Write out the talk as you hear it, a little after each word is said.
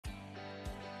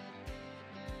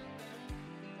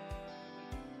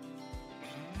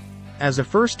As a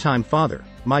first-time father,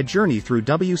 my journey through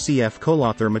WCF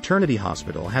Kolathur Maternity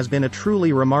Hospital has been a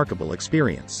truly remarkable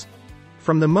experience.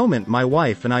 From the moment my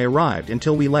wife and I arrived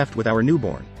until we left with our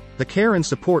newborn, the care and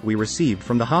support we received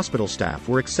from the hospital staff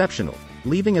were exceptional,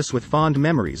 leaving us with fond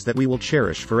memories that we will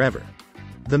cherish forever.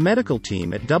 The medical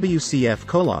team at WCF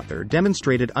Kolathur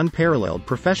demonstrated unparalleled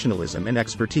professionalism and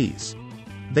expertise.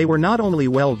 They were not only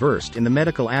well-versed in the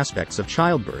medical aspects of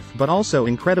childbirth but also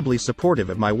incredibly supportive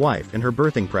of my wife and her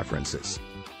birthing preferences.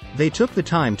 They took the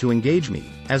time to engage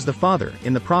me, as the father,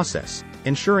 in the process,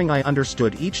 ensuring I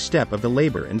understood each step of the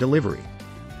labor and delivery.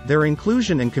 Their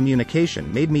inclusion and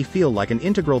communication made me feel like an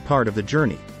integral part of the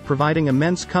journey, providing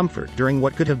immense comfort during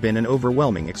what could have been an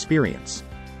overwhelming experience.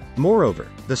 Moreover,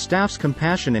 the staff's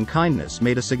compassion and kindness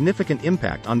made a significant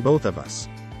impact on both of us.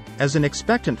 As an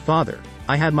expectant father,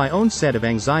 I had my own set of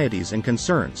anxieties and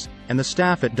concerns, and the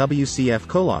staff at WCF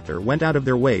Kolathur went out of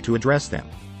their way to address them.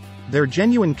 Their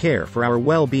genuine care for our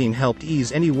well-being helped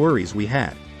ease any worries we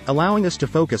had, allowing us to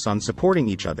focus on supporting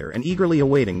each other and eagerly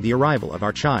awaiting the arrival of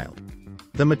our child.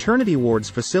 The maternity ward's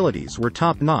facilities were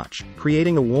top-notch,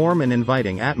 creating a warm and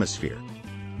inviting atmosphere.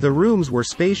 The rooms were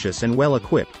spacious and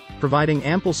well-equipped, providing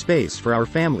ample space for our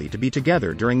family to be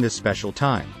together during this special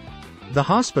time. The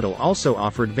hospital also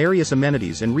offered various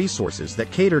amenities and resources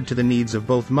that catered to the needs of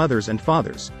both mothers and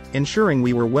fathers, ensuring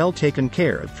we were well taken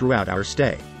care of throughout our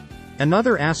stay.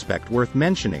 Another aspect worth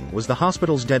mentioning was the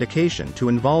hospital's dedication to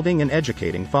involving and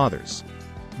educating fathers.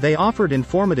 They offered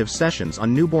informative sessions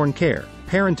on newborn care,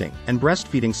 parenting, and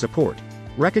breastfeeding support,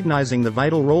 recognizing the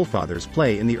vital role fathers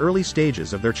play in the early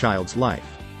stages of their child's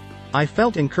life. I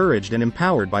felt encouraged and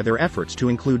empowered by their efforts to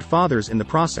include fathers in the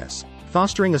process,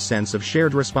 fostering a sense of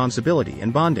shared responsibility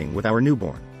and bonding with our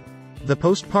newborn. The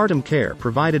postpartum care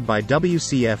provided by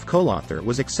WCF Kolathur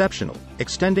was exceptional,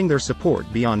 extending their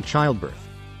support beyond childbirth.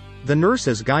 The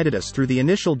nurses guided us through the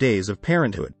initial days of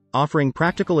parenthood, offering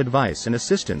practical advice and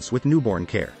assistance with newborn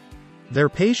care. Their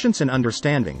patience and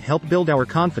understanding helped build our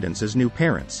confidence as new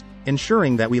parents,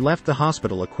 ensuring that we left the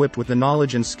hospital equipped with the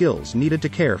knowledge and skills needed to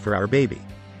care for our baby.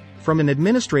 From an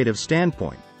administrative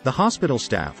standpoint, the hospital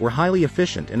staff were highly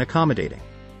efficient and accommodating.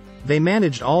 They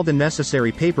managed all the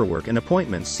necessary paperwork and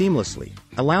appointments seamlessly,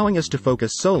 allowing us to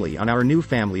focus solely on our new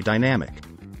family dynamic.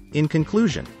 In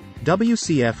conclusion,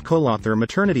 WCF Kolathur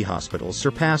Maternity Hospital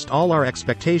surpassed all our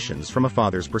expectations from a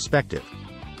father's perspective.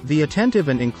 The attentive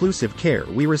and inclusive care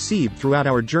we received throughout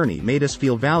our journey made us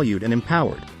feel valued and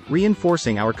empowered,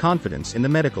 reinforcing our confidence in the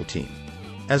medical team.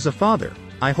 As a father,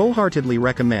 I wholeheartedly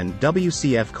recommend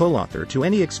WCF Kolathur to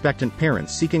any expectant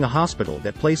parents seeking a hospital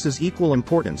that places equal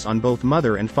importance on both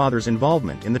mother and father's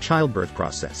involvement in the childbirth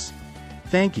process.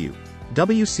 Thank you,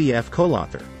 WCF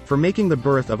Kolathur, for making the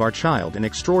birth of our child an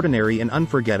extraordinary and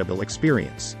unforgettable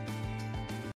experience.